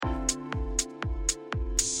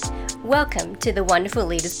Welcome to the Wonderful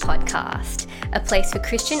Leaders Podcast, a place for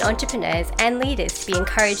Christian entrepreneurs and leaders to be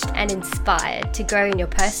encouraged and inspired to grow in your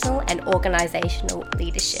personal and organizational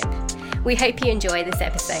leadership. We hope you enjoy this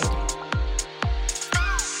episode.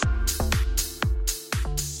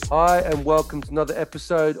 Hi, and welcome to another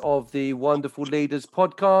episode of the Wonderful Leaders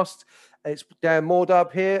Podcast. It's Dan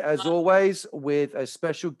Mordub here, as always, with a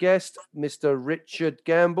special guest, Mr. Richard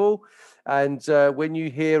Gamble. And when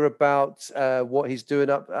you hear about what he's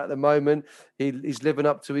doing up at the moment, he's living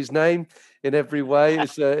up to his name in every way.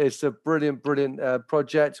 It's a brilliant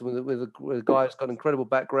project with a guy who's got an incredible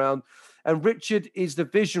background. And Richard is the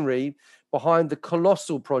visionary behind the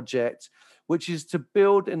Colossal Project, which is to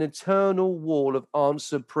build an eternal wall of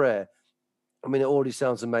answered prayer. I mean, it already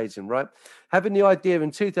sounds amazing, right? Having the idea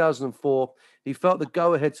in 2004, he felt the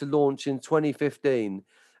go-ahead to launch in 2015.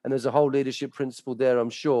 And there's a whole leadership principle there,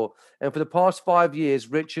 I'm sure. And for the past 5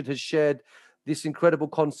 years, Richard has shared this incredible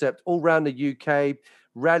concept all around the UK,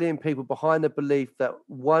 rallying people behind the belief that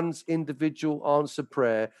one's individual answered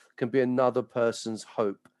prayer can be another person's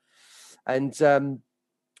hope. And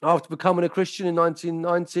after becoming a Christian in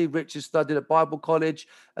 1990, Richard studied at Bible College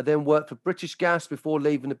and then worked for British Gas before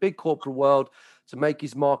leaving the big corporate world to make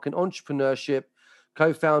his mark in entrepreneurship,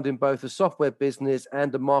 co-founding both a software business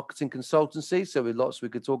and a marketing consultancy. So with lots we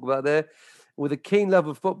could talk about there. With a keen love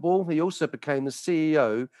of football, he also became the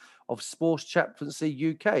CEO of Sports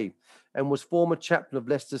Chaplaincy UK and was former chaplain of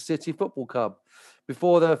Leicester City Football Club.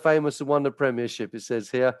 Before they're famous and won the Premiership, it says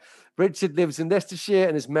here. Richard lives in Leicestershire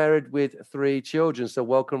and is married with 3 children. So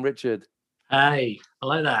welcome, Richard. Hey,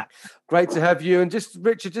 hello there. Great to have you. And just,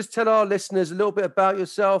 Richard, just tell our listeners a little bit about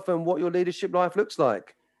yourself and what your leadership life looks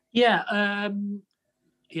like. Yeah,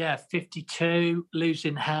 52,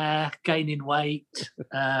 losing hair, gaining weight,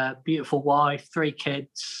 beautiful wife, 3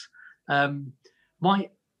 kids.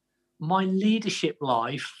 My leadership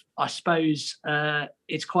life, I suppose,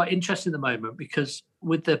 it's quite interesting at the moment because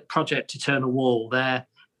with the Project Eternal Wall,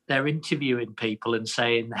 they're interviewing people and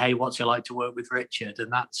saying, "Hey, what's it like to work with Richard?"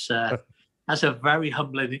 And that's a very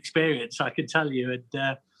humbling experience, I can tell you.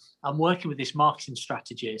 And I'm working with this marketing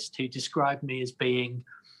strategist who described me as being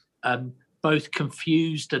both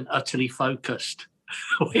confused and utterly focused.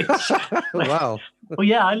 Which, wow. Well,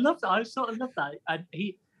 yeah, I love that. I sort of love that. And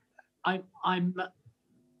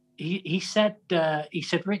he said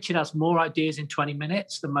Richard has more ideas in 20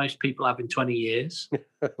 minutes than most people have in 20 years.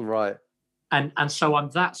 Right. And so I'm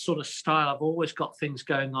that sort of style. I've always got things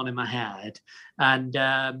going on in my head, and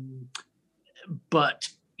but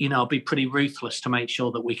you know, I'll be pretty ruthless to make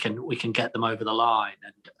sure that we can get them over the line,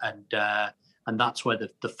 and that's where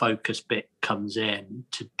the focus bit comes in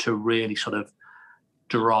to really sort of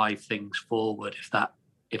drive things forward, if that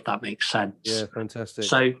makes sense. Yeah, fantastic.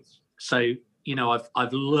 So you know,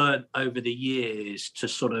 I've learned over the years to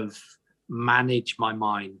sort of manage my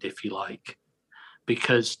mind, if you like,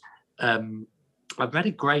 because I've read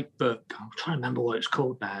a great book. I'm trying to remember what it's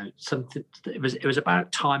called now. Something it was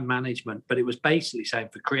about time management, but it was basically saying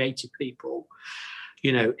for creative people,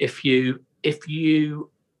 you know, if you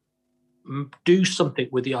do something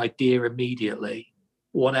with the idea immediately,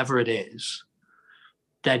 whatever it is,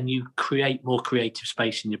 then you create more creative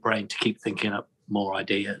space in your brain to keep thinking up more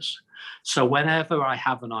ideas. So whenever I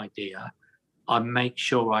have an idea, I make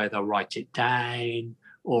sure I either write it down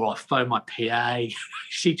or I phone my PA.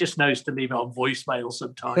 She just knows to leave it on voicemail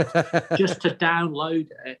sometimes, just to download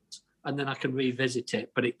it, and then I can revisit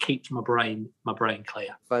it. But it keeps my brain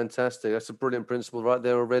clear. Fantastic. That's a brilliant principle right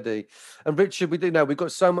there already. And Richard, we do know we've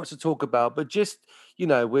got so much to talk about, but just, you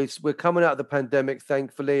know, we're coming out of the pandemic,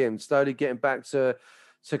 thankfully, and slowly getting back to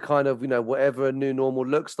kind of, you know, whatever a new normal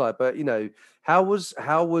looks like. But, you know, how was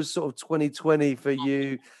sort of 2020 for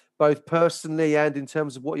you, both personally and in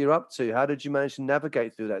terms of what you're up to? How did you manage to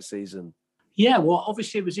navigate through that season? Yeah, well,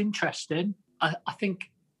 obviously it was interesting. I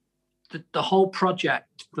think the whole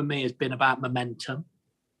project for me has been about momentum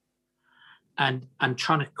and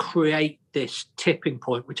trying to create this tipping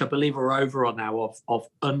point, which I believe we're over on now, of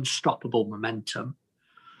unstoppable momentum.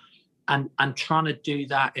 And trying to do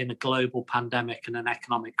that in a global pandemic and an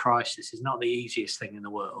economic crisis is not the easiest thing in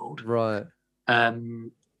the world. Right.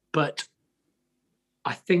 But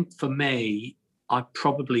I think for me, I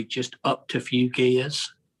probably just upped a few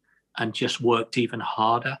gears and just worked even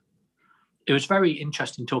harder. It was very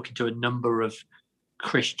interesting talking to a number of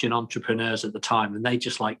Christian entrepreneurs at the time, and they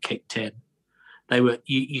just like kicked in. They were,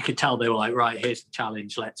 you could tell they were like, right, here's the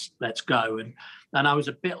challenge, let's go. And I was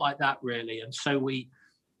a bit like that really. And so we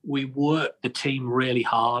worked the team really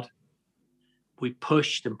hard. We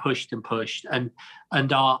pushed and pushed and pushed. And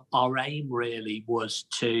our aim really was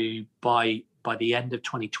to, by the end of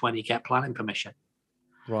 2020, get planning permission.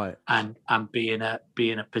 right, and be in a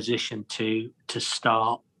position to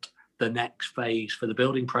start the next phase for the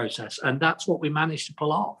building process. And that's what we managed to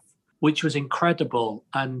pull off, which was incredible.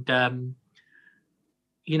 And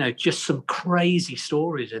just some crazy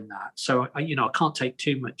stories in that. So I can't take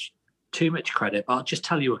too much credit, but I'll just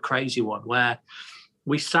tell you a crazy one where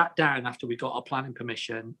we sat down after we got our planning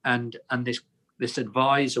permission, and this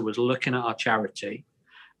advisor was looking at our charity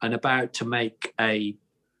and about to make a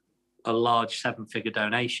large 7-figure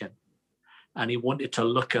donation, and he wanted to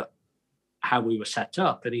look at how we were set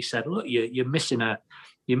up. And he said, look, you're missing a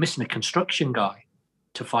construction guy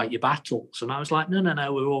to fight your battles. And I was like, no,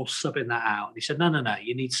 we're all subbing that out. And he said, no,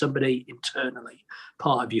 you need somebody internally,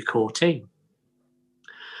 part of your core team.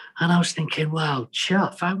 And I was thinking, well,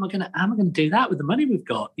 chuff, how am I going to do that with the money we've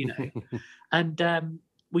got, And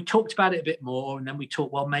we talked about it a bit more, and then we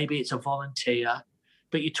talked, well, maybe it's a volunteer,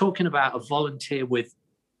 but you're talking about a volunteer with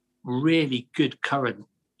really good current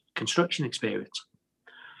construction experience.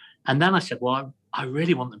 And then I said, well, I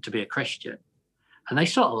really want them to be a Christian. And they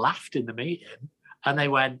sort of laughed in the meeting, and they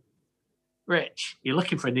went, Rich, you're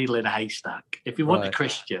looking for a needle in a haystack. If you want a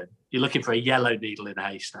Christian, you're looking for a yellow needle in a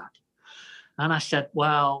haystack. And I said,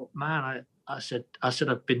 well, man, I said,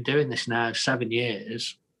 I've been doing this now 7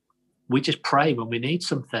 years. We just pray when we need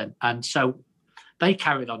something. And so they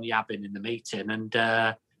carried on yabbing in the meeting, and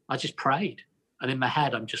I just prayed. And in my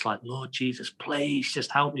head, I'm just like, Lord Jesus, please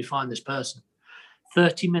just help me find this person.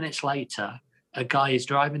 30 minutes later, a guy is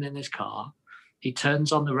driving in his car. He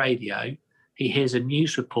turns on the radio. He hears a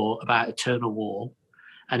news report about Eternal Wall,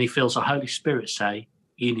 and he feels the Holy Spirit say,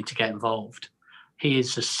 you need to get involved. He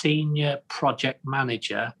is a senior project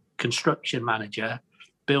manager, construction manager,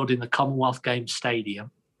 building the Commonwealth Games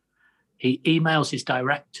Stadium. He emails his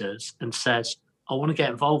directors and says, I want to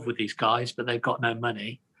get involved with these guys, but they've got no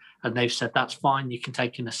money. And they've said, that's fine. You can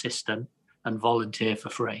take an assistant and volunteer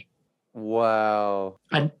for free. Wow.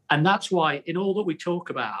 And that's why in all that we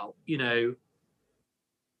talk about,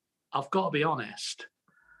 I've got to be honest,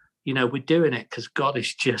 we're doing it because God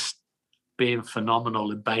is just being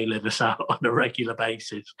phenomenal and bailing us out on a regular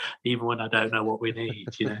basis, even when I don't know what we need,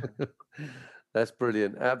 That's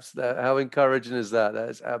brilliant. How encouraging is that?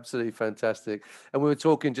 That's absolutely fantastic. And we were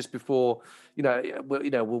talking just before,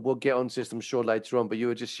 we'll get on to this, I'm sure, later on, but you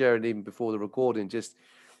were just sharing even before the recording, just,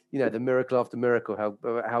 the miracle after miracle,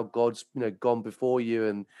 how God's, gone before you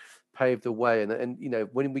and paved the way. And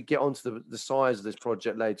when we get onto the size of this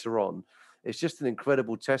project later on, it's just an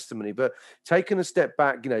incredible testimony. But taking a step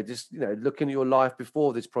back, looking at your life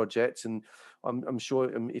before this project, and I'm sure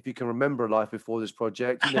if you can remember a life before this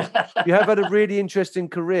project, you have had a really interesting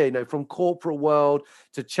career, from corporate world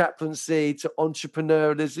to chaplaincy to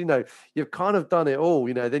entrepreneurialism, you've kind of done it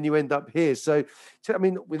all, then you end up here. So,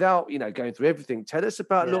 without, going through everything, tell us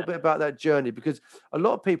about a little bit about that journey, because a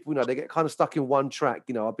lot of people, they get kind of stuck in one track.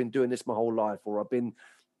 I've been doing this my whole life, or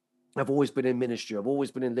I've always been in ministry. I've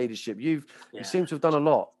always been in leadership. You seem to have done a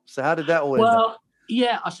lot. So how did that all end up?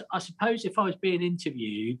 Yeah, I suppose if I was being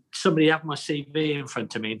interviewed, somebody had my CV in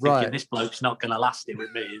front of me and thinking, this bloke's not going to last it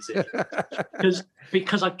with me, is it?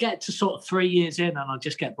 because I get to sort of 3 years in and I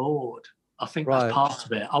just get bored. I think that's part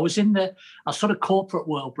of it. I was in the sort of corporate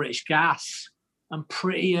world, British Gas, and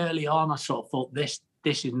pretty early on I sort of thought this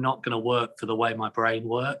is not going to work for the way my brain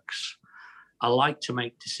works. I like to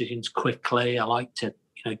make decisions quickly. I like to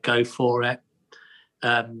go for it.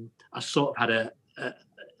 I sort of had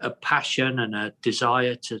a passion and a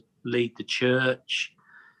desire to lead the church,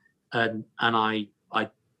 and I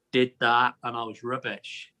did that, and I was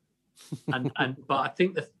rubbish. But I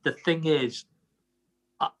think the thing is,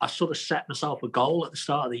 I sort of set myself a goal at the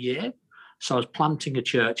start of the year. So I was planting a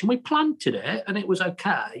church, and we planted it, and it was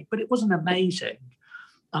okay, but it wasn't amazing.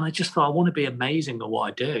 And I just thought, I want to be amazing at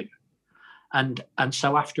what I do. And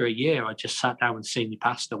so after a year, I just sat down with the senior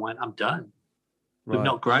pastor and went, I'm done. We've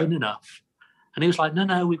not grown enough. And he was like,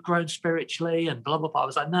 no, we've grown spiritually and blah, blah, blah. I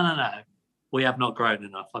was like, no, we have not grown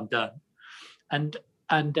enough. I'm done.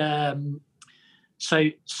 So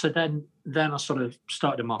then I sort of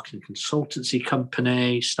started a marketing consultancy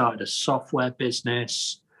company, started a software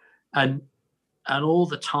business, and all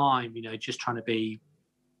the time, just trying to be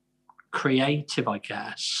creative, I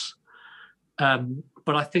guess.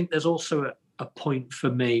 But I think there's also a point for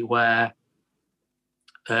me where,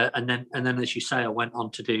 and then as you say, I went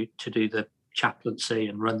on to do the chaplaincy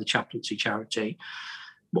and run the chaplaincy charity.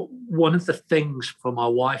 But one of the things for my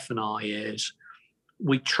wife and I is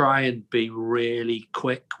we try and be really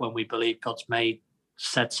quick when we believe God's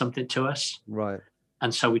said something to us. Right.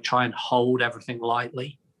 And so we try and hold everything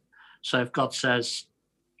lightly. So if God says,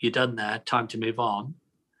 you're done there, time to move on,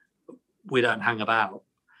 we don't hang about.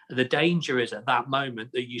 the danger is at that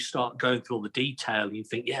moment that you start going through all the detail and you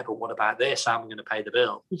think, yeah, but what about this? How am I going to pay the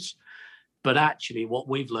bills? But actually what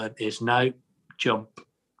we've learned is no, jump,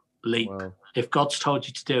 leap. Wow. If God's told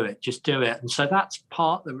you to do it, just do it. And so that's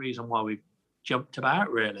part of the reason why we've jumped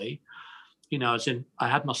about, really. You know, I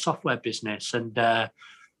had my software business, and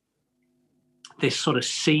this sort of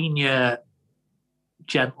senior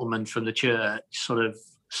gentleman from the church sort of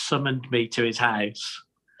summoned me to his house.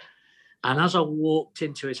 And as I walked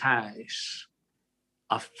into his house,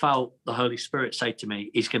 I felt the Holy Spirit say to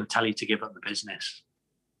me, he's going to tell you to give up the business.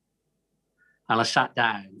 And I sat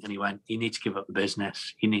down and he went, you need to give up the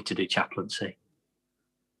business. You need to do chaplaincy.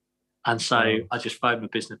 And so I just phoned my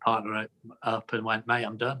business partner up and went, mate,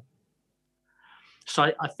 I'm done. So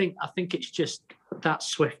I think it's just that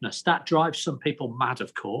swiftness that drives some people mad,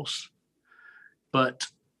 of course. But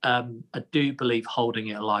I do believe holding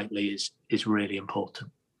it lightly is really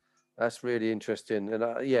important. That's really interesting, and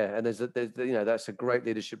and there's you know, that's a great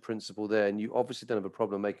leadership principle there, and you obviously don't have a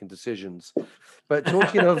problem making decisions. But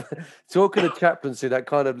talking of chaplaincy, that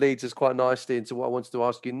kind of leads us quite nicely into what I wanted to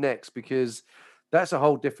ask you next, because that's a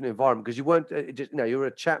whole different environment. Because you weren't just, you know, you're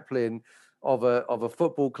a chaplain of a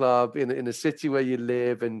football club in a city where you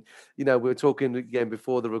live, and you know, we were talking again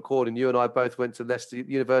before the recording. You and I both went to Leicester,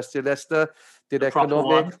 University of Leicester, did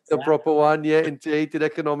economics, the proper one, yeah, indeed, did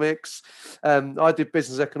economics. I did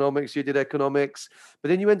business economics, you did economics, but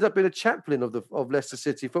then you ended up being a chaplain of Leicester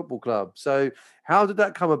City Football Club. So how did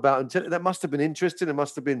that come about? And that must have been interesting. It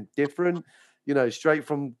must have been different. You know, straight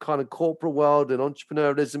from kind of corporate world and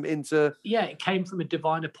entrepreneurialism into... Yeah, it came from a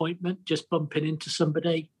divine appointment, just bumping into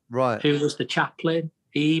somebody. Right. Who was the chaplain.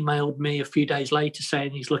 He emailed me a few days later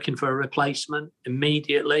saying he's looking for a replacement.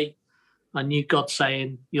 Immediately, I knew God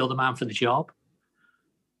saying, you're the man for the job.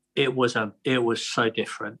 It was so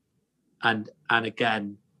different. And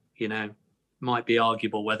again, you know, might be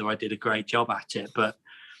arguable whether I did a great job at it. But,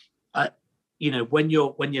 you know, when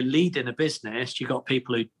you're leading a business, you got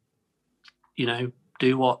people who, you know,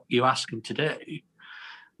 do what you ask them to do.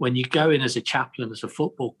 When you go in as a chaplain, as a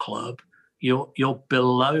football club, you're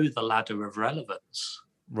below the ladder of relevance.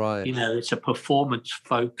 Right. You know, it's a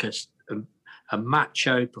performance-focused, a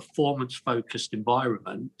macho, performance-focused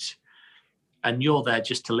environment, and you're there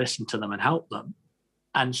just to listen to them and help them.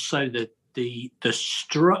 And so the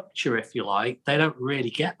structure, if you like, they don't really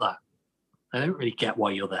get that. They don't really get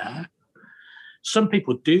why you're there. Some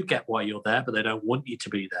people do get why you're there, but they don't want you to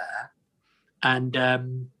be there.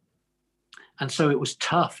 And so it was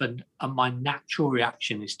tough, and my natural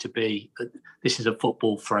reaction is to be, this is a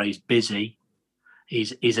football phrase, busy.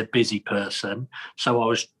 He's a busy person. So I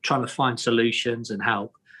was trying to find solutions and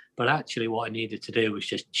help. But actually what I needed to do was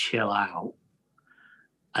just chill out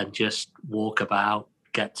and just walk about,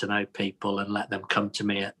 get to know people and let them come to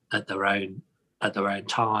me at their own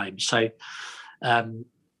time. So,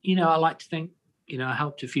 you know, I like to think, you know, I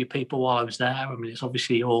helped a few people while I was there. I mean, it's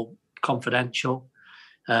obviously all confidential.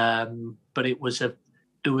 But it was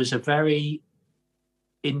a very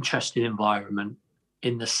interesting environment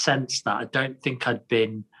in the sense that I don't think I'd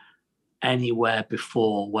been anywhere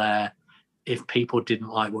before where if people didn't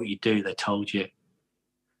like what you do, they told you.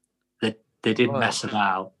 They didn't mess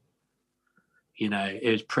about. You know, it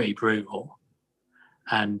was pretty brutal,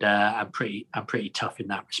 and I'm pretty tough in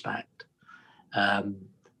that respect.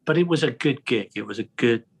 But it was a good gig. It was a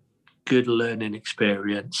good learning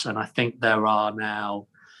experience, and I think there are now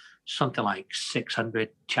something like 600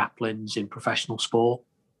 chaplains in professional sport.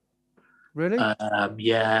 Really?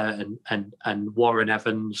 Yeah, and Warren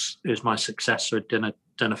Evans, who's my successor, had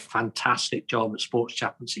done a fantastic job at Sports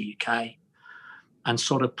Chaplaincy UK, and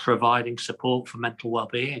sort of providing support for mental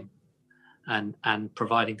well-being and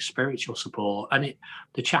providing spiritual support. And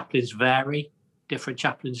the chaplains vary. Different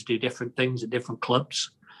chaplains do different things at different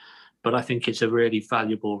clubs, but I think it's a really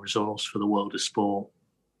valuable resource for the world of sport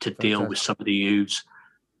to deal with somebody who's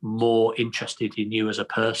more interested in you as a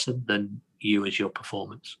person than you as your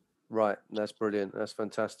performance. Right. That's brilliant. That's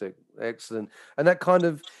fantastic. Excellent. And that kind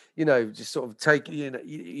of, you know, just sort of take, you know,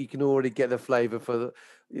 you can already get the flavor for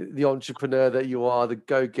the entrepreneur that you are, the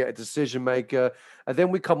go-getter, decision maker. And then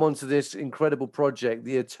we come on to this incredible project,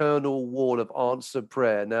 the Eternal Wall of Answered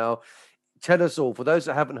Prayer. Now, tell us all, for those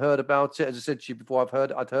that haven't heard about it, as I said to you before,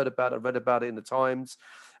 I'd heard about it, read about it in the Times,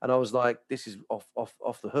 and I was like, this is off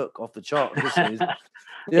the hook, off the chart. This is,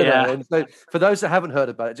 you know. And so for those that haven't heard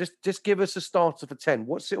about it, just give us a starter for 10.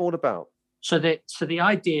 What's it all about? So the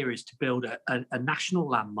idea is to build a national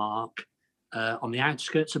landmark on the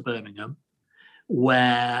outskirts of Birmingham,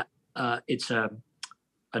 where it's an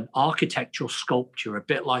architectural sculpture, a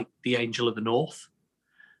bit like the Angel of the North,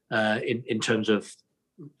 in terms of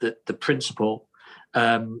the principle,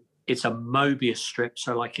 It's a Mobius strip,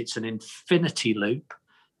 so like it's an infinity loop,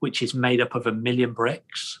 which is made up of 1 million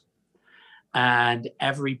bricks. And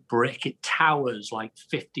every brick, it towers like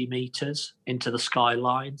 50 meters into the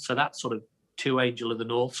skyline. So that's sort of 2 Angel of the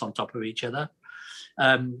Norths on top of each other.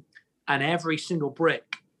 And every single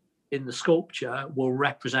brick in the sculpture will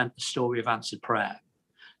represent the story of answered prayer.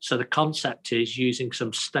 So the concept is, using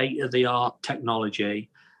some state-of-the-art technology,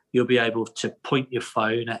 you'll be able to point your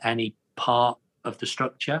phone at any part of the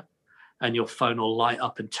structure, and your phone will light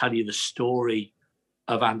up and tell you the story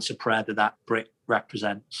of answered prayer that brick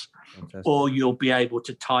represents. Fantastic. Or you'll be able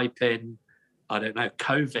to type in, I don't know,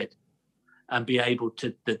 COVID, and be able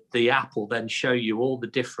to, the app will then show you all the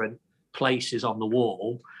different places on the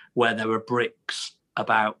wall where there are bricks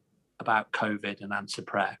about COVID and answered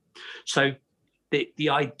prayer. So the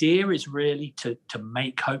idea is really to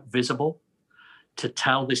make hope visible, to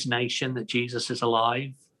tell this nation that Jesus is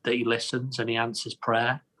alive, that he listens and he answers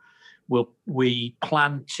prayer. We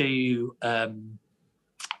plan to,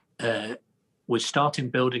 we're starting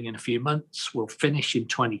building in a few months. We'll finish in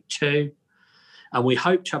 22. And we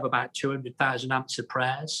hope to have about 200,000 answered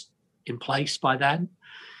prayers in place by then.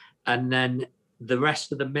 And then the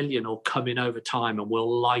rest of the million will come in over time, and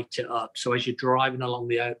we'll light it up. So as you're driving along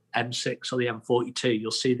the M6 or the M42,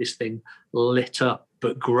 you'll see this thing lit up,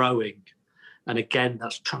 but growing. And again,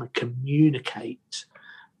 that's trying to communicate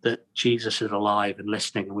that Jesus is alive and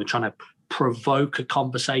listening. And we're trying to provoke a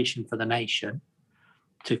conversation for the nation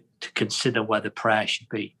to consider whether prayer should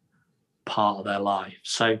be part of their life.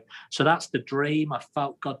 So that's the dream. I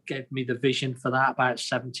felt God gave me the vision for that about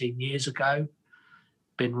 17 years ago.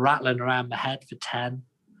 Been rattling around my head for 10,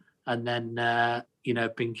 and then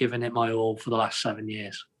been giving it my all for the last 7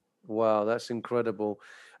 years. Wow, that's incredible.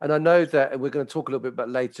 And I know that we're going to talk a little bit about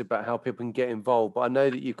later about how people can get involved, but I know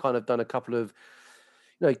that you've kind of done a couple of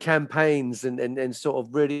campaigns and sort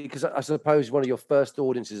of really, because I suppose one of your first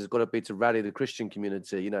audiences has got to be to rally the Christian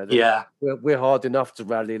community. Yeah, we're hard enough to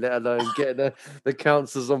rally, let alone getting the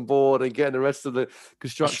councils on board and getting the rest of the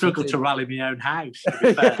construction. I struggle to rally my own house, to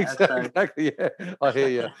be fair, exactly. Yeah, I hear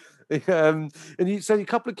you. And so a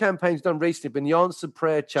couple of campaigns done recently, been the Answer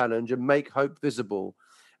Prayer Challenge and Make Hope Visible.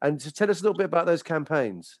 And to tell us a little bit about those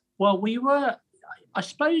campaigns. Well, we were, I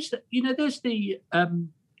suppose that there's the.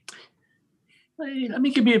 Let me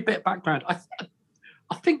give you a bit of background.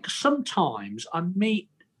 I think sometimes I meet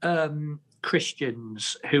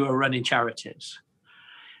Christians who are running charities,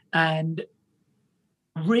 and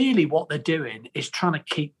really what they're doing is trying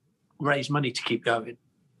to raise money to keep going.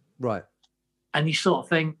 Right. And you sort of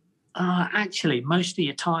think, actually, most of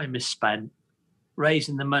your time is spent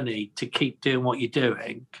raising the money to keep doing what you're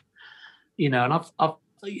doing. And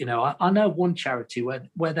I know one charity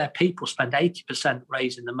where their people spend 80%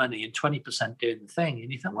 raising the money and 20% doing the thing.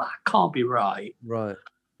 And you think, well, that can't be right. Right.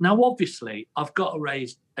 Now, obviously, I've got to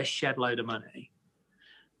raise a shed load of money.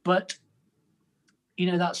 But,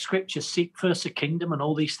 that scripture, seek first the kingdom and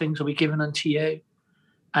all these things will be given unto you.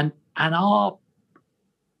 And our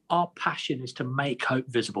passion is to make hope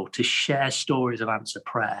visible, to share stories of answered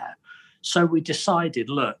prayer. So we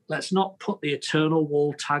decided, look, let's not put the eternal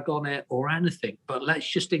wall tag on it or anything, but let's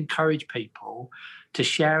just encourage people to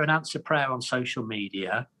share an answer prayer on social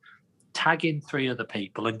media, tag in 3 other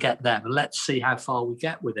people and get them, and let's see how far we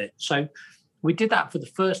get with it. So we did that for the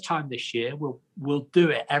first time this year. We'll do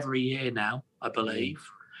it every year now, I believe.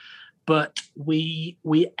 But we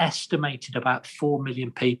estimated about 4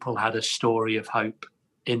 million people had a story of hope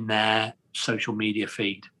in their social media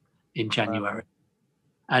feed in January.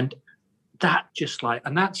 And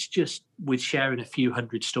that's just with sharing a few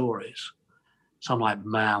hundred stories. So I'm like,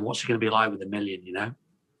 man, what's it going to be like with 1 million,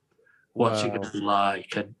 What's it going to be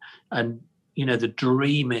like? And the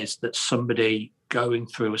dream is that somebody going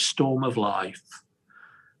through a storm of life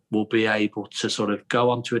will be able to sort of go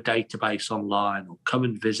onto a database online or come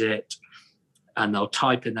and visit, and they'll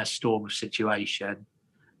type in their storm of situation,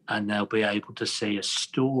 and they'll be able to see a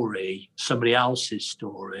story, somebody else's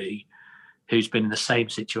story, who's been in the same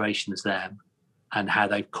situation as them, and how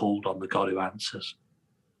they've called on the God who answers.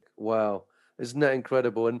 Wow. Isn't that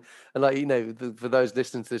incredible? And like, for those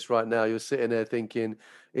listening to this right now, you're sitting there thinking,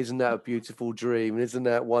 isn't that a beautiful dream? And isn't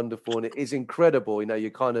that wonderful? And it is incredible.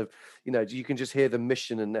 You kind of, you can just hear the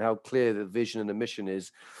mission and how clear the vision and the mission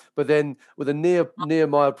is. But then with a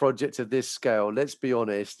Nehemiah project of this scale, let's be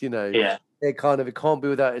honest, Yeah. it can't be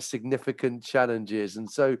without its significant challenges. And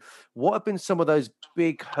so, what have been some of those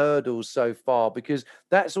big hurdles so far? Because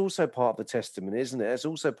that's also part of the testimony, isn't it? It's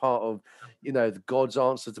also part of, God's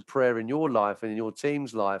answer to prayer in your life and in your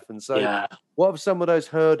team's life. And so, Yeah. what have some of those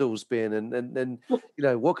hurdles been? And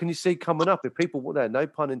what can you see coming up? If people, no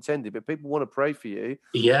pun intended, but people want to pray for you,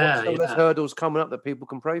 what are some of those hurdles coming up that people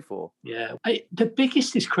can pray for? Yeah. The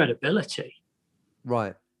biggest is credibility.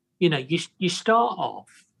 Right. You start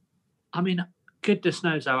off, I mean, goodness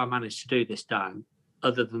knows how I managed to do this, Dan,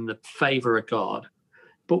 other than the favour of God.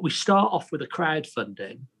 But we start off with a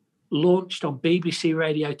crowdfunding, launched on BBC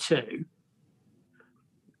Radio 2.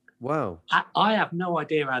 Wow. I have no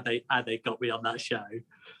idea how they got me on that show.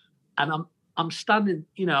 And I'm standing,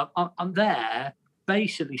 I'm there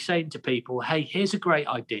basically saying to people, hey, here's a great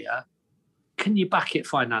idea. Can you back it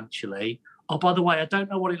financially? Oh, by the way, I don't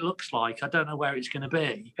know what it looks like. I don't know where it's going to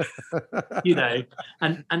be,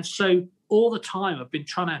 And so all the time I've been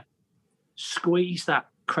trying to squeeze that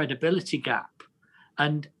credibility gap.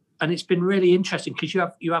 And it's been really interesting because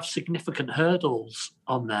you have significant hurdles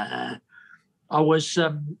on there.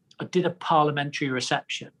 I did a parliamentary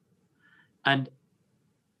reception, and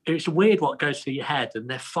it's weird what goes through your head, and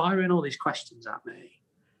they're firing all these questions at me.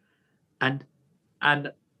 And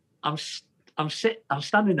I'm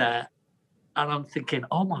standing there, and I'm thinking,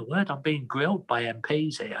 oh my word, I'm being grilled by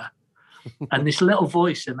MPs here. And this little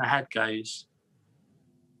voice in my head goes,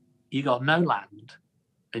 you got no land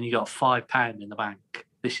and you got £5 in the bank.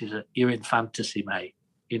 You're in fantasy, mate,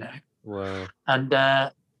 Wow. And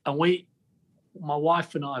my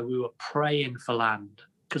wife and I, we were praying for land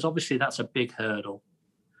because obviously that's a big hurdle.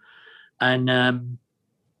 And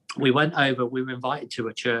we were invited to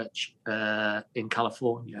a church in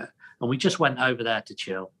California. And we just went over there to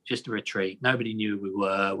chill, just a retreat. Nobody knew who we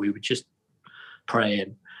were. We were just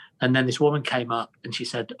praying. And then this woman came up and she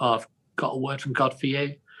said, oh, I've got a word from God for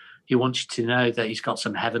you. He wants you to know that he's got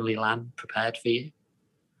some heavenly land prepared for you.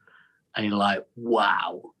 And you're like,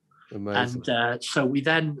 wow. Amazing. And so we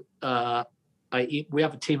then, we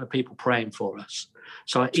have a team of people praying for us.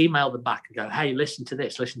 So I emailed them back and go, hey, listen to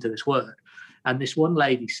this word. And this one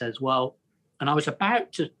lady says, well, and I was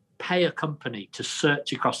about to pay a company to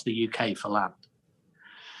search across the UK for land.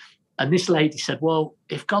 And this lady said, well,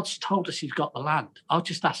 if God's told us he's got the land, I'll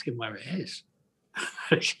just ask him where it is.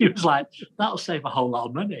 She was like, that'll save a whole lot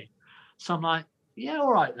of money. So I'm like, yeah,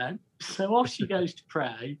 all right then. So off she goes to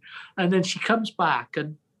pray. And then she comes back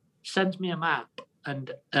and sends me a map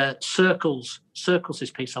and circles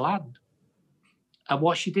this piece of land. And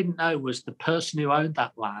what she didn't know was the person who owned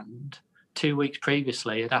that land 2 weeks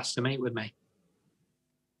previously had asked to meet with me.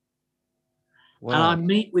 Wow. And I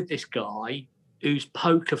meet with this guy who's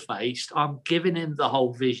poker-faced. I'm giving him the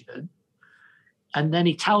whole vision. And then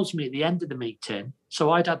he tells me at the end of the meeting, so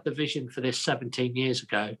I'd had the vision for this 17 years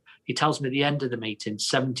ago. He tells me at the end of the meeting,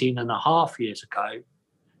 17 and a half years ago,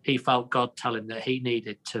 he felt God tell him that he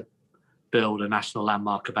needed to build a national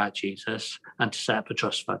landmark about Jesus and to set up a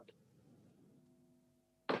trust fund.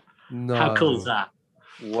 No. How cool is that?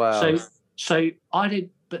 Wow. So I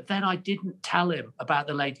didn't, but then I didn't tell him about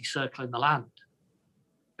the lady circling the land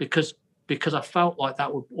because I felt like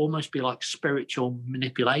that would almost be like spiritual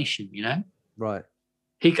manipulation, Right.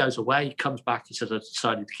 He goes away, he comes back, he says, I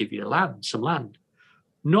decided to give you some land.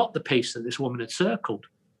 Not the piece that this woman had circled.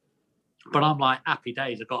 But I'm like, happy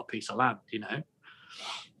days, I got a piece of land,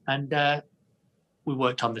 And we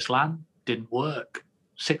worked on this land, didn't work.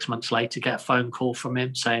 6 months later, get a phone call from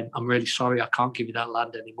him saying, I'm really sorry, I can't give you that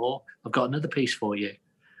land anymore. I've got another piece for you.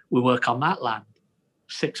 We work on that land.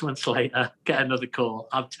 6 months later, get another call.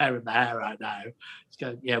 I'm tearing my hair out now. He's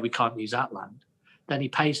going, yeah, we can't use that land. Then he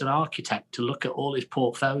pays an architect to look at all his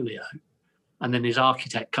portfolio. And then his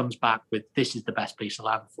architect comes back with, this is the best piece of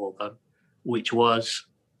land for them, which was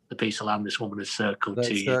the piece of land this woman has circled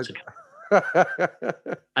 2 years ago.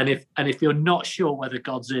 And if you're not sure whether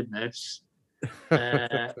God's in this,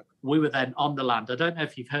 we were then on the land. I don't know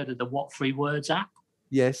if you've heard of the What 3 Words app.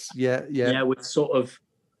 Yes, yeah. Yeah, which sort of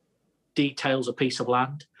details a piece of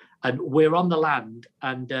land. And we're on the land,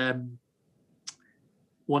 and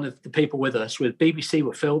one of the people with us, with BBC,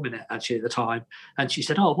 were filming it actually at the time. And she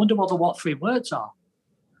said, oh, I wonder what the What 3 Words are.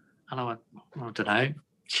 And I went, I don't know.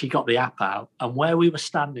 She got the app out, and where we were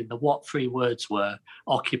standing, the What 3 Words were,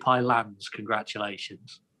 occupy lands,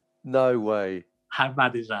 congratulations. No way. How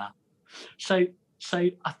mad is that? So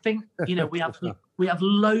I think, we have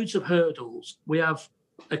loads of hurdles. We have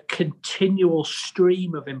a continual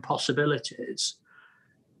stream of impossibilities.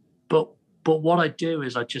 But what I do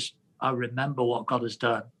is I remember what God has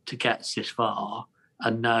done to get us this far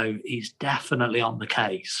and know he's definitely on the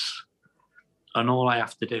case. and all I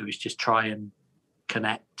have to do is just try and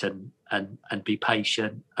connect and be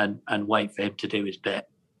patient and wait for him to do his bit.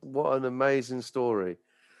 What an amazing story.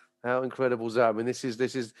 How incredible is that? I mean, this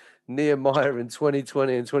is Nehemiah in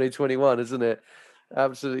 2020 and 2021, isn't it?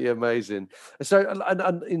 Absolutely amazing. So,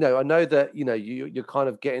 and you know, I know that, you know, you're kind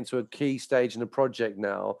of getting to a key stage in the project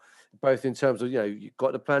now, both in terms of, you know, you've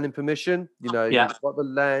got the planning permission, you know, Yeah. you've got the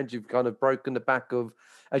land, you've kind of broken the back of,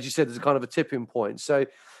 as you said, there's a kind of a tipping point. So,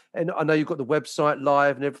 and I know you've got the website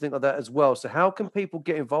live and everything like that as well. So how can people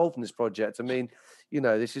get involved in this project? I mean, you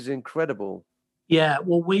know, this is incredible. Yeah,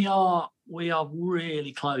 well, we are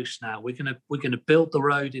really close now. We're gonna build the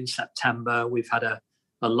road in September. We've had a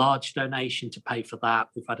large donation to pay for that.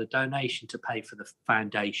 We've had a donation to pay for the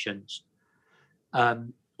foundations.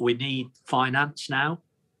 We need finance now,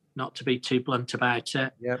 not to be too blunt about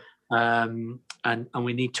it. Yeah. And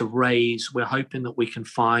we need to raise. We're hoping that we can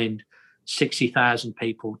find 60,000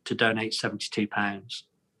 people to donate £72.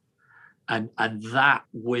 And that,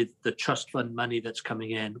 with the trust fund money that's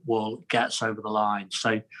coming in, will get us over the line.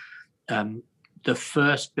 So the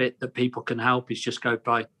first bit that people can help is just go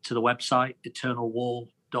to the website,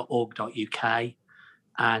 eternalwall.org.uk,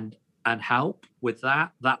 and help with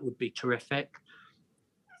that. That would be terrific.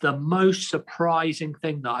 The most surprising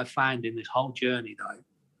thing that I've found in this whole journey, though,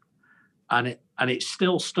 and it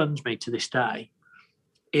still stuns me to this day,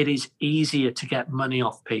 it is easier to get money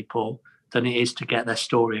off people than it is to get their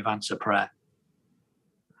story of answer prayer.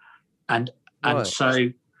 And so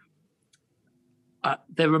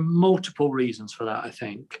there are multiple reasons for that, I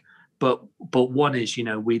think. But one is, you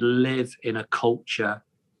know, we live in a culture,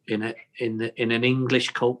 in an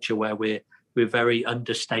English culture where we're very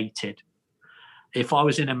understated. If I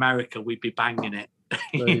was in America, we'd be banging it,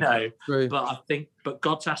 you know. Right. But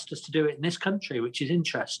God's asked us to do it in this country, which is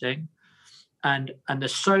interesting. And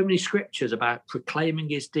there's so many scriptures about proclaiming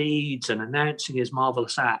his deeds and announcing his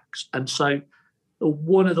marvelous acts. And so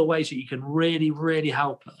one of the ways that you can really, really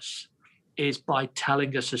help us is by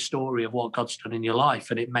telling us a story of what God's done in your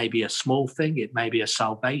life. And it may be a small thing. It may be a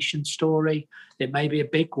salvation story. It may be a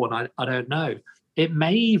big one. I don't know. It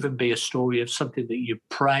may even be a story of something that you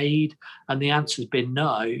prayed and the answer's been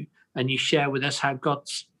no. And you share with us how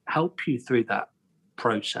God's helped you through that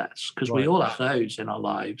process, because we all have those in our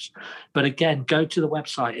lives. But again, go to the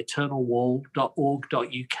website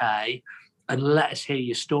eternalwall.org.uk and let us hear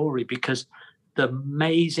your story, because the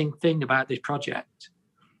amazing thing about this project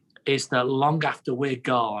is that long after we're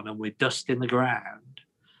gone and we're dust in the ground,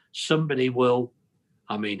 somebody will,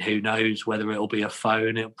 I mean, who knows whether it'll be a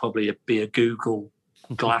phone, it'll probably be a Google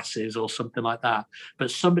glasses or something like that, but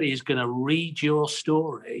somebody is going to read your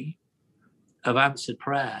story of answered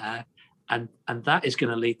prayer, and that is going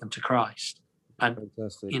to lead them to Christ. And,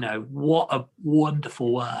 fantastic. You know, what a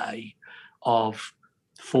wonderful way of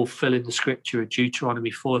fulfilling the scripture of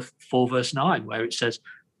Deuteronomy 4 verse 9, where it says,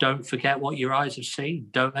 don't forget what your eyes have seen.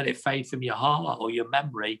 Don't let it fade from your heart or your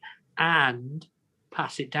memory, and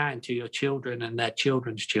pass it down to your children and their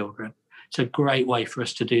children's children. It's a great way for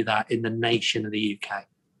us to do that in the nation of the UK.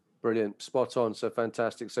 Brilliant. Spot on. So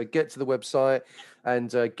fantastic. So get to the website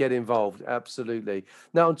and get involved. Absolutely.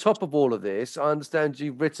 Now, on top of all of this, I understand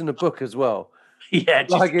you've written a book as well. Yeah,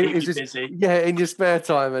 just like, keep you busy. Yeah, in your spare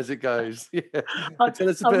time as it goes. Yeah. Tell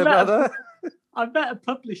us a bit about that. I met a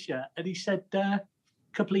publisher and he said a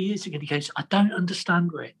couple of years ago, he goes, I don't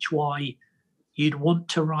understand, Rich, why you'd want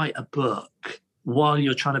to write a book while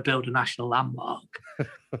you're trying to build a national landmark.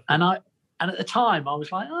 And at the time, I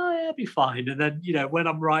was like, oh, yeah, it'll be fine. And then, you know, when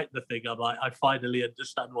I'm writing the thing, I'm like, I finally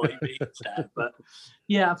understand what he means there. But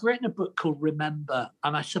yeah, I've written a book called Remember.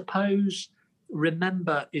 And I suppose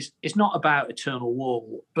Remember is not about Eternal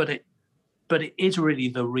Wall, but it is really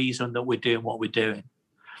the reason that we're doing what we're doing.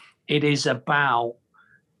 It is about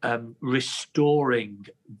restoring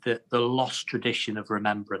the lost tradition of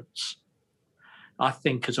remembrance. I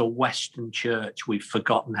think as a Western church, we've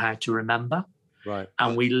forgotten how to remember. Right.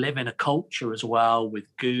 And we live in a culture as well with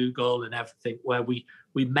Google and everything where we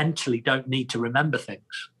mentally don't need to remember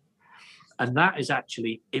things. And that is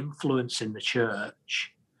actually influencing the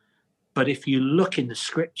church. But if you look in the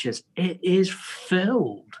scriptures, it is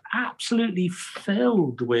filled, absolutely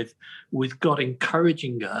filled with God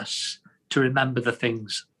encouraging us to remember the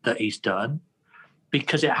things that he's done,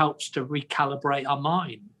 because it helps to recalibrate our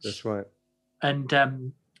minds. That's right. And,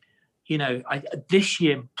 you know, this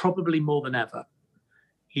year, probably more than ever,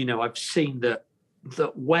 you know, I've seen that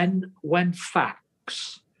when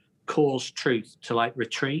facts cause truth to like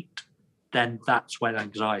retreat, then that's when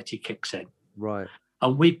anxiety kicks in. Right.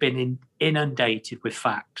 And we've been inundated with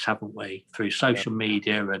facts, haven't we, through social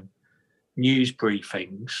media and news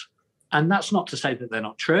briefings. And that's not to say that they're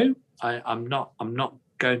not true. I'm not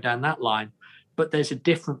going down that line, but there's a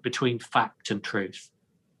difference between fact and truth.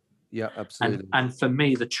 Yeah, absolutely. And for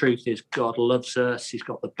me, the truth is God loves us. He's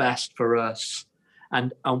got the best for us.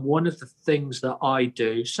 And one of the things that I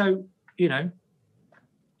do, so,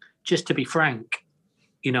 just to be frank,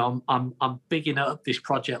 I'm bigging up this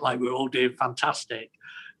project like we're all doing fantastic.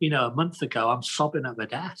 A month ago, I'm sobbing at my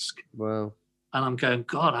desk. Wow. And I'm going,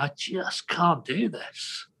 God, I just can't do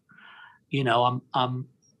this. I'm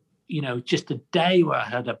just a day where I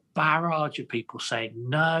had a barrage of people saying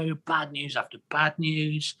no, bad news after bad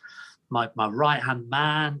news. My right-hand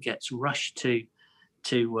man gets rushed to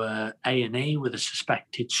A&E with a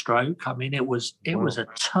suspected stroke. I mean, it was a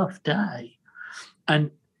tough day.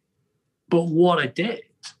 But what I did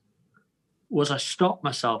was I stopped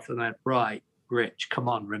myself and went, right, Rich, come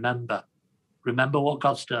on, remember what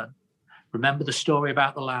God's done. Remember the story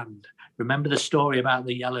about the land. Remember the story about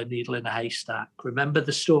the yellow needle in a haystack. Remember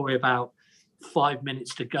the story about 5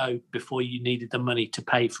 minutes to go before you needed the money to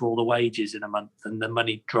pay for all the wages in a month and the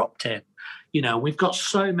money dropped in. We've got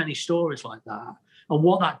so many stories like that. And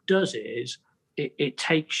what that does is it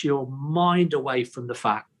takes your mind away from the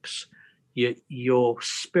facts. Your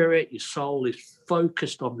spirit, your soul is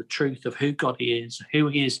focused on the truth of who God is, who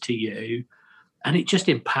he is to you, and it just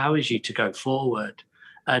empowers you to go forward.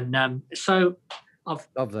 And so I've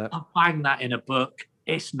banged that in a book.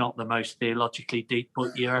 It's not the most theologically deep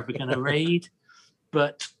book you're ever going to read,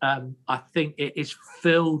 but I think it is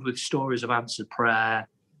filled with stories of answered prayer,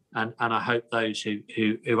 and I hope those who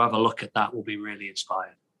have a look at that will be really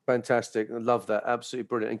inspired. Fantastic. I love that. Absolutely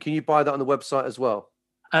brilliant. And can you buy that on the website as well?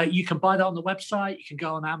 You can buy that on the website. You can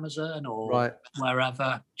go on Amazon or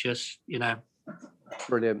wherever. Just,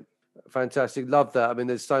 Brilliant. Fantastic. Love that. I mean,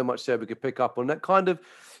 there's so much there we could pick up on. That kind of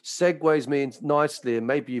segues me in nicely, and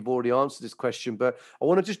maybe you've already answered this question, but I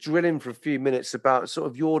want to just drill in for a few minutes about sort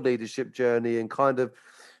of your leadership journey and kind of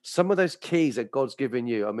some of those keys that God's given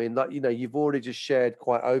you. I mean, like, you've already just shared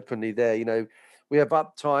quite openly there, we have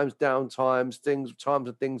up times, down times, times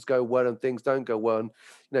when things go well and things don't go well. And,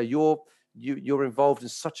 you're involved in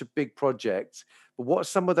such a big project, but what are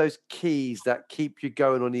some of those keys that keep you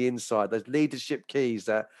going on the inside, those leadership keys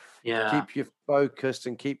that keep you focused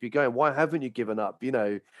and keep you going? Why haven't you given up?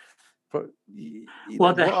 What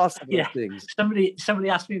are some of those things? Somebody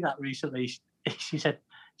asked me that recently. She said,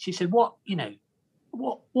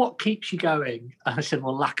 what keeps you going? And I said,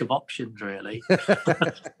 well, lack of options, really.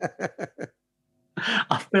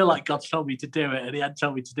 I feel like God's told me to do it and he hadn't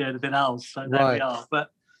told me to do anything else. So there we are.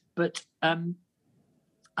 But I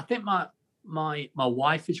think my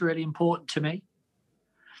wife is really important to me.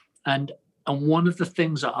 And one of the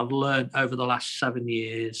things that I've learned over the last 7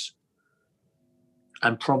 years,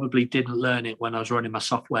 and probably didn't learn it when I was running my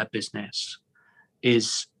software business,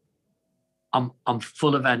 is I'm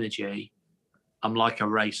full of energy. I'm like a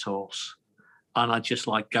racehorse, and I just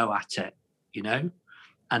go at it,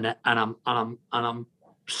 and I'm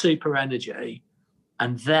super energy,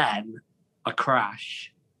 and then I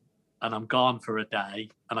crash, and I'm gone for a day,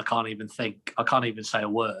 and I can't even think. I can't even say a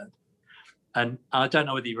word. And I don't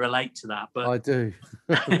know whether you relate to that, but I do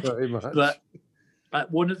very much. But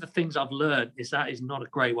one of the things I've learned is that is not a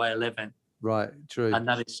great way of living. Right, true. And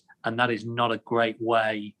that is not a great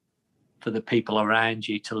way for the people around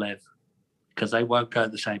you to live, because they won't go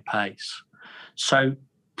at the same pace. So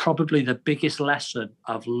probably the biggest lesson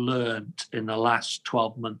I've learned in the last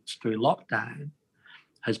 12 months through lockdown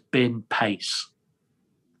has been pace,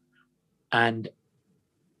 and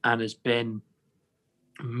has been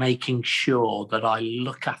making sure that I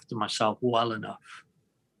look after myself well enough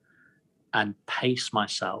and pace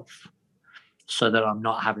myself so that I'm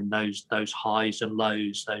not having those highs and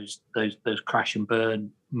lows, those crash and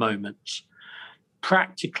burn moments.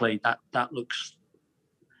 Practically, that looks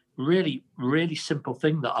really, really simple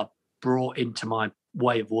thing that I've brought into my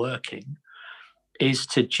way of working is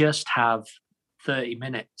to just have 30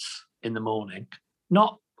 minutes in the morning,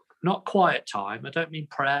 not quiet time. I don't mean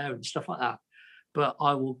prayer and stuff like that, but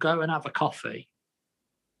I will go and have a coffee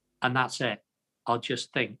and that's it. I'll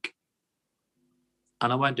just think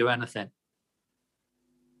and I won't do anything.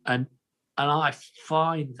 And I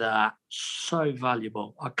find that so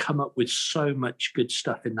valuable. I come up with so much good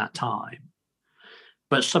stuff in that time.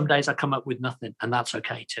 But some days I come up with nothing, and that's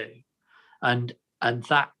okay too. And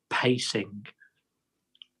that pacing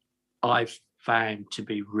I've found to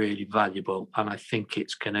be really valuable, and I think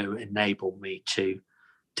it's going to enable me to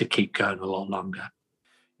keep going a lot longer.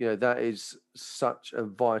 That is such a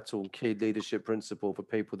vital key leadership principle for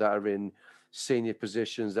people that are in senior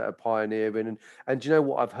positions, that are pioneering. And you know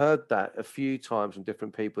what? I've heard that a few times from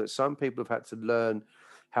different people, that some people have had to learn,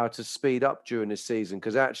 how to speed up during this season,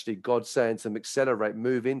 because actually God's saying to them, accelerate,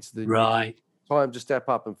 move into the Right. time to step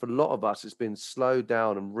up. And for a lot of us, it's been slow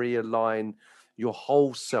down and realign your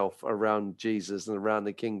whole self around Jesus and around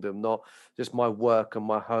the kingdom, not just my work and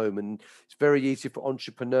my home. And it's very easy for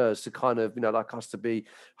entrepreneurs to kind of, like us to be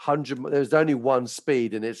 100. There's only one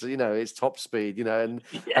speed, and it's, it's top speed, and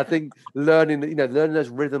I think learning those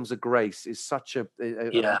rhythms of grace is such a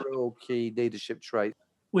real key leadership trait.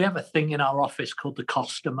 We have a thing in our office called the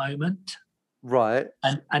Costa moment. Right.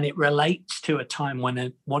 And it relates to a time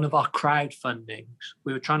when one of our crowdfundings,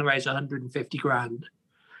 we were trying to raise 150 grand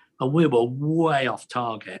and we were way off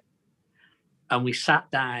target. And we sat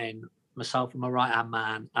down, myself and my right-hand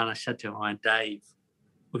man, and I said to him, "Ryan, Dave,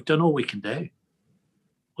 we've done all we can do.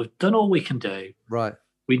 We've done all we can do. Right.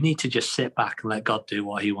 We need to just sit back and let God do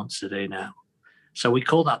what he wants to do now." So we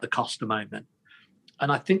call that the Costa moment.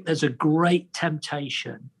 And I think there's a great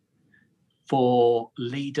temptation for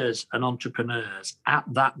leaders and entrepreneurs at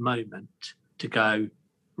that moment to go,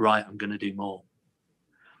 right, I'm going to do more.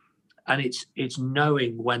 And it's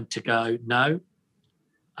knowing when to go, no,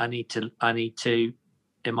 I need to,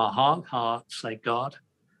 in my heart of hearts, say, God,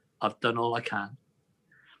 I've done all I can.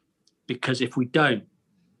 Because if we don't,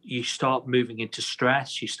 you start moving into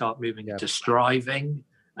stress, you start moving into striving,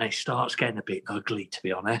 and it starts getting a bit ugly, to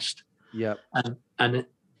be honest. Yeah. And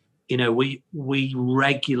we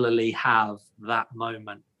regularly have that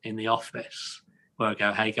moment in the office where I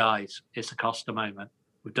go, "Hey guys, it's a Costa moment.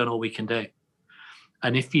 We've done all we can do."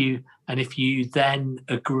 And if you then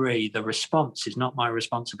agree the response is not my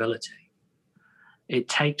responsibility, it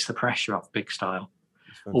takes the pressure off big style.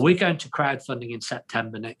 Well, we're going to crowdfunding in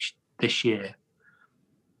September this year.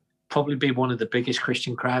 Probably be one of the biggest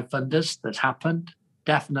Christian crowdfunders that's happened,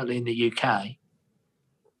 definitely in the UK.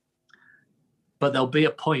 But there'll be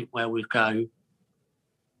a point where we go,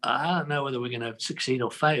 I don't know whether we're going to succeed or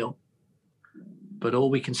fail, but all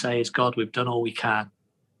we can say is, God, we've done all we can.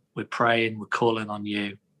 We're praying, we're calling on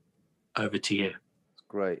you. Over to you.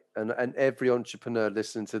 Great. And every entrepreneur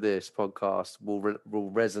listening to this podcast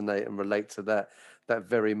will resonate and relate to that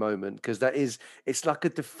very moment, because it's like a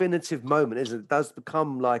definitive moment, isn't it? It does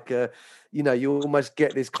become like you almost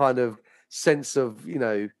get this kind of sense of,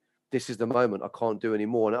 this is the moment, I can't do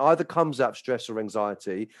anymore. And it either comes out of stress or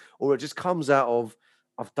anxiety, or it just comes out of,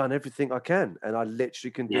 I've done everything I can and I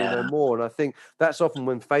literally can do no more. And I think that's often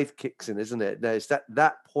when faith kicks in, isn't it? There's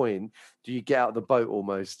that point, do you get out of the boat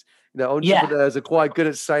almost? Entrepreneurs are quite good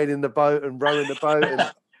at sailing the boat and rowing the boat. And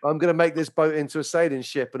I'm going to make this boat into a sailing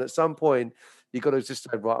ship. And at some point, you've got to just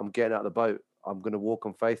say, right, I'm getting out of the boat. I'm going to walk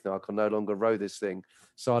on faith now. I can no longer row this thing.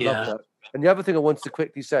 So I love that. And the other thing I wanted to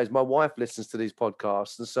quickly say is my wife listens to these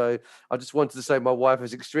podcasts. And so I just wanted to say my wife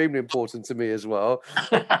is extremely important to me as well.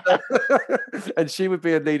 And she would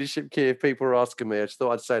be a leadership key if people were asking me. I just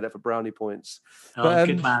thought I'd say that for brownie points. Oh, but,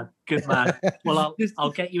 good man. Well,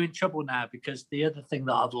 I'll get you in trouble now, because the other thing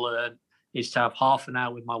that I've learned is to have half an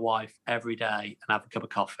hour with my wife every day and have a cup of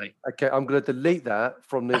coffee. Okay, I'm going to delete that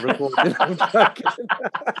from the recording.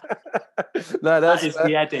 No, that is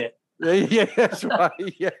the edit. Yeah, that's right.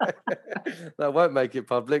 Yeah, that won't make it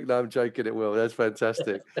public. No, I'm joking. It will. That's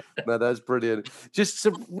fantastic. No, that's brilliant. Just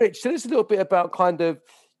so, Rich, tell us a little bit about kind of,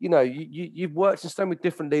 you've worked in so many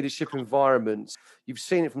different leadership environments. You've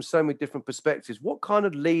seen it from so many different perspectives. What kind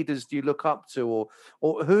of leaders do you look up to,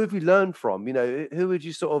 or who have you learned from? Who would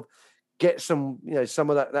you sort of get some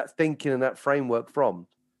of that thinking and that framework from?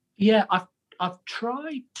 Yeah, I've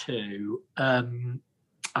tried to.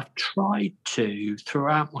 I've tried to,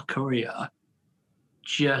 throughout my career,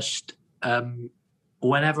 just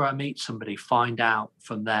whenever I meet somebody, find out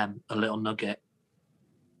from them a little nugget.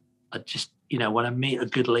 I just, when I meet a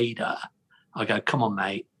good leader, I go, "Come on,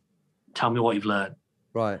 mate, tell me what you've learned."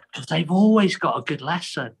 Right. Because they've always got a good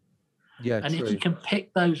lesson. Yeah, and true. if you can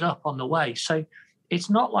pick those up on the way. So it's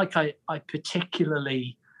not like I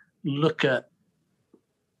particularly look at,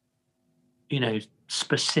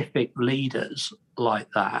 specific leaders like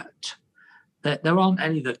that. There aren't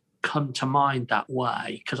any that come to mind that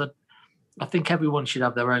way, because I think everyone should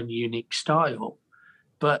have their own unique style.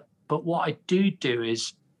 But what I do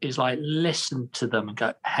is like listen to them and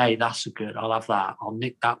go, "Hey, that's a good, I'll have that. I'll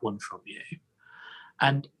nick that one from you."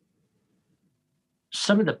 And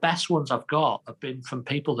some of the best ones I've got have been from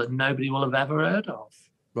people that nobody will have ever heard of.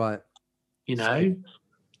 Right.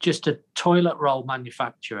 Just a toilet roll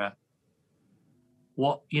manufacturer.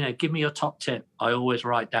 Give me your top tip. I always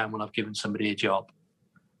write down when I've given somebody a job,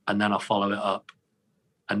 and then I follow it up.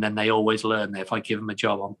 And then they always learn that if I give them a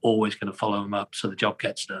job, I'm always going to follow them up so the job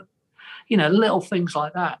gets done. Little things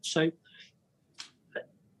like that. So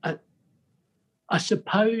I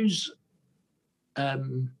suppose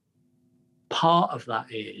part of that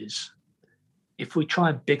is if we try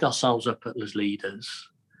and big ourselves up as leaders,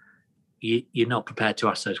 you're not prepared to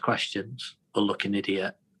ask those questions or look an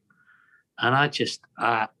idiot. And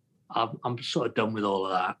I'm sort of done with all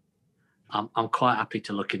of that. I'm quite happy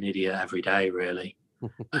to look an idiot every day, really.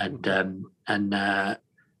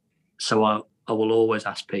 So I will always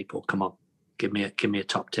ask people, come on, give me a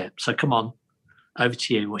top tip. So come on, over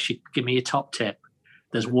to you. Give me your top tip.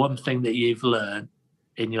 There's one thing that you've learned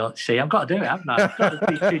in your. See, I've got to do it, haven't I? I've got to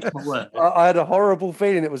be true to my word. I had a horrible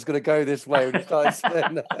feeling it was going to go this way when you started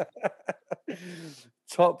saying that.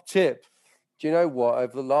 Top tip. Do you know what?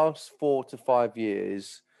 Over the last 4 to 5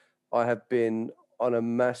 years, I have been on a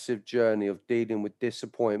massive journey of dealing with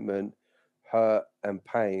disappointment, hurt, and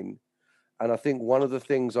pain. And I think one of the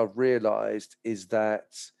things I've realized is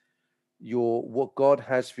that what God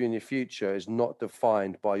has for you in your future is not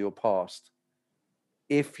defined by your past.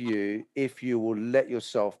 If you will let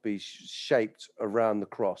yourself be shaped around the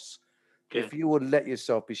cross, Good. If you will let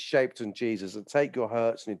yourself be shaped on Jesus and take your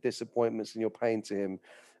hurts and your disappointments and your pain to him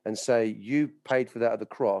and say, you paid for that at the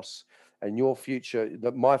cross, and your future,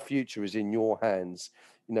 that my future is in your hands.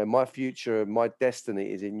 You know, my future, my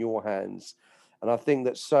destiny is in your hands. And I think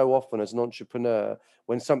that so often as an entrepreneur,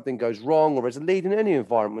 when something goes wrong, or as a leader in any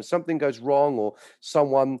environment, when something goes wrong, or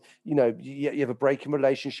someone, you know, you have a breaking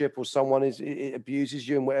relationship, or someone abuses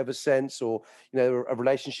you in whatever sense, or, you know, a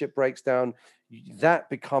relationship breaks down,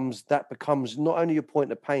 that becomes not only your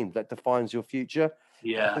point of pain, but that defines your future.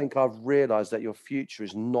 Yeah. I think I've realized that your future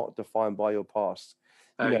is not defined by your past.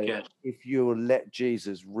 Very good. If you will let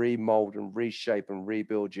Jesus remold and reshape and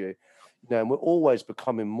rebuild you, you know, and we're always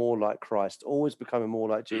becoming more like Christ, always becoming more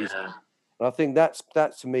like Jesus. Yeah. And I think that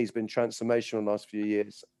to me has been transformational in the last few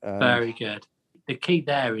years. Very good. The key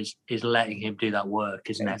there is letting him do that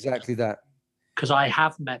work, isn't it? Exactly that. Because I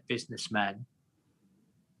have met businessmen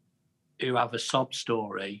who have a sob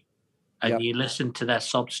story, and you listen to their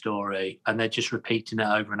sob story and they're just repeating it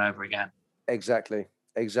over and over again. Exactly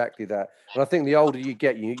that. And I think the older you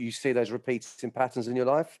get, you see those repeating patterns in your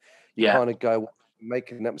life. You kind of go,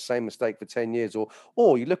 making that same mistake for 10 years,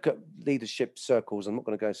 or you look at leadership circles. I'm not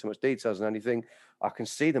going to go into so much details on anything. I can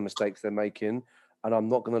see the mistakes they're making, and I'm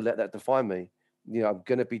not going to let that define me. You know, I'm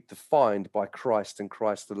going to be defined by Christ and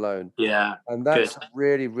Christ alone. Yeah. And that's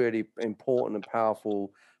really, really important and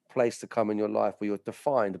powerful place to come in your life, where you're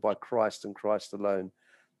defined by Christ and Christ alone.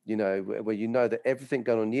 You know, where you know that everything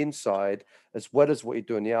going on the inside, as well as what you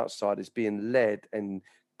do on the outside, is being led and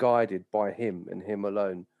guided by him and him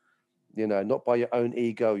alone. You know, not by your own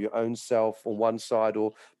ego, your own self on one side,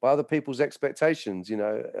 or by other people's expectations, you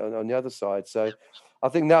know, on the other side. So I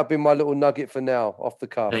think that'll be my little nugget for now, off the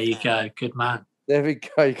cuff. There you go. Good man. There we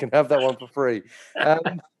go. You can have that one for free.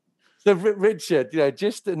 So Richard, you know,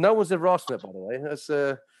 just no one's ever asked that, by the way. It's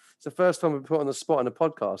the first time we put on the spot on a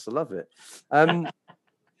podcast. I love it.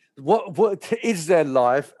 What is their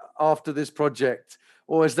life after this project,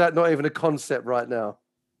 or is that not even a concept right now?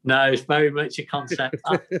 No, it's very much a concept.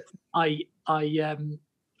 I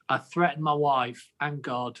threatened my wife and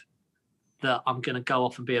God that I'm going to go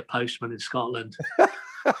off and be a postman in Scotland.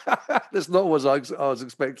 That's not what I was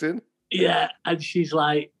expecting. Yeah, and she's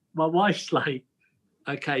like, my wife's like,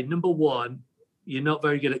 okay, number one, you're not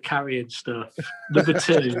very good at carrying stuff. Number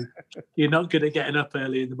two, you're not good at getting up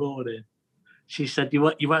early in the morning. She said, you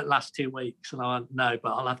won't last 2 weeks. And I went, no,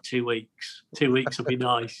 but I'll have 2 weeks. 2 weeks will be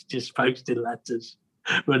nice, just posting letters,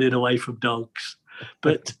 running away from dogs.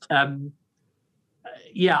 But I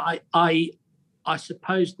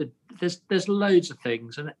suppose that there's loads of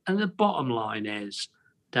things, and the bottom line is,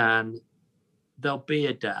 Dan, there'll be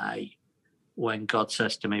a day when God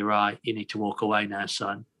says to me, right, you need to walk away now,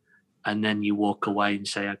 son. And then you walk away and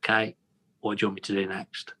say, okay, what do you want me to do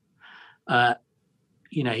next?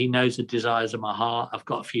 You know, he knows the desires of my heart. I've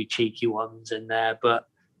got a few cheeky ones in there, but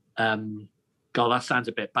God, that sounds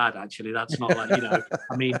a bit bad, actually. That's not like, you know,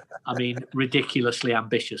 I mean, ridiculously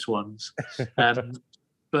ambitious ones.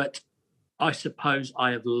 But I suppose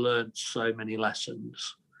I have learned so many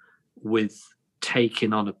lessons with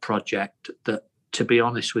taking on a project that, to be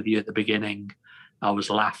honest with you, at the beginning, I was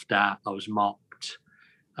laughed at, I was mocked,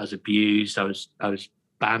 I was abused, I was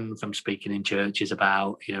banned from speaking in churches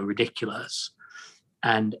about, you know, ridiculous.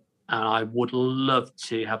 And I would love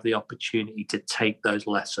to have the opportunity to take those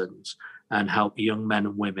lessons and help young men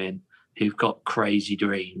and women who've got crazy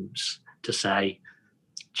dreams to say,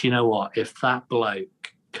 do you know what? If that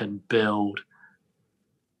bloke can build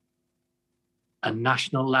a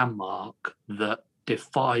national landmark that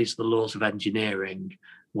defies the laws of engineering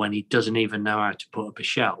when he doesn't even know how to put up a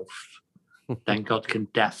shelf, then God can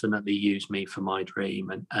definitely use me for my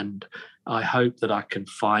dream. And I hope that I can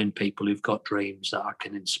find people who've got dreams that I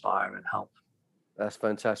can inspire and help. That's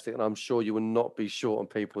fantastic, and I'm sure you will not be short on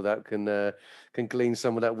people that can glean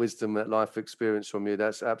some of that wisdom, that life experience from you.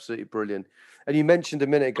 That's absolutely brilliant. And you mentioned a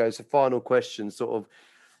minute ago, it's a final question, sort of,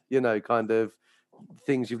 kind of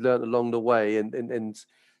things you've learned along the way, and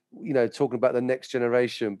talking about the next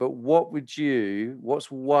generation. But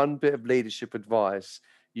what's one bit of leadership advice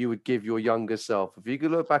you would give your younger self? If you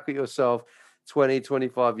could look back at yourself 20,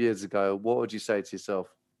 25 years ago, what would you say to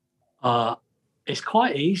yourself? It's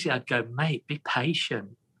quite easy. I'd go, mate, be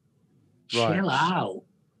patient, chill out,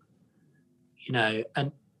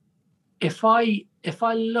 and if I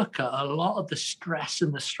look at a lot of the stress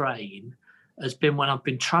and the strain has been when I've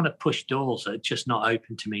been trying to push doors that are just not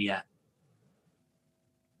open to me yet.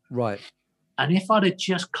 Right. And if I'd have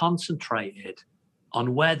just concentrated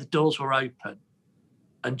on where the doors were open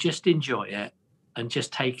and just enjoy it and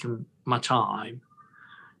just taken my time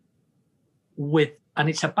and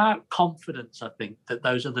it's about confidence, I think, that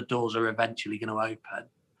those other doors are eventually going to open.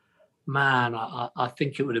 Man, I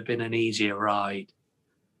think it would have been an easier ride.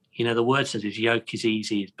 The word says his yoke is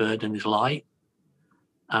easy, his burden is light.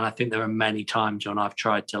 And I think there are many times when I've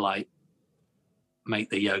tried to make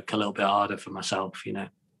the yoke a little bit harder for myself,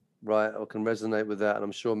 Right, I can resonate with that, and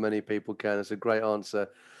I'm sure many people can. It's a great answer.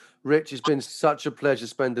 Rich, it's been such a pleasure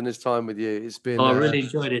spending this time with you. It's been. I really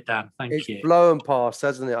enjoyed it, Dan. Thank you. It's flown past,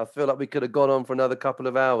 hasn't it? I feel like we could have gone on for another couple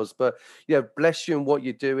of hours, but bless you in what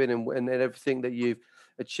you're doing and everything that you've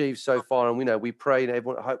achieved so far. And we pray, and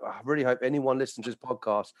everyone. I really hope anyone listening to this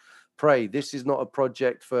podcast, pray. This is not a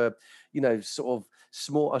project for sort of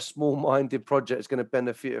small-minded project is going to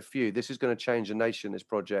benefit a few. This is going to change a nation, this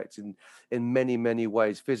project, in many, many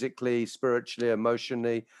ways, physically, spiritually,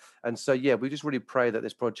 emotionally. And so, we just really pray that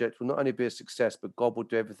this project will not only be a success, but God will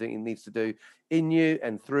do everything he needs to do in you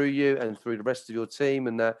and through the rest of your team.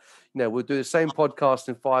 And that, we'll do the same podcast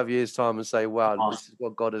in 5 years' time and say, wow, this is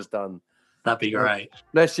what God has done. That'd be great.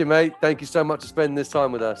 Bless you, mate. Thank you so much for spending this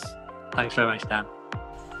time with us. Thanks very much, Dan.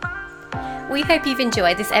 We hope you've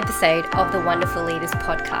enjoyed this episode of the Wonderful Leaders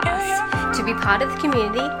podcast. To be part of the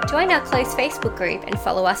community, join our close Facebook group and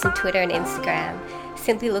follow us on Twitter and Instagram.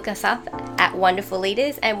 Simply look us up at Wonderful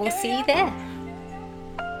Leaders and we'll see you there.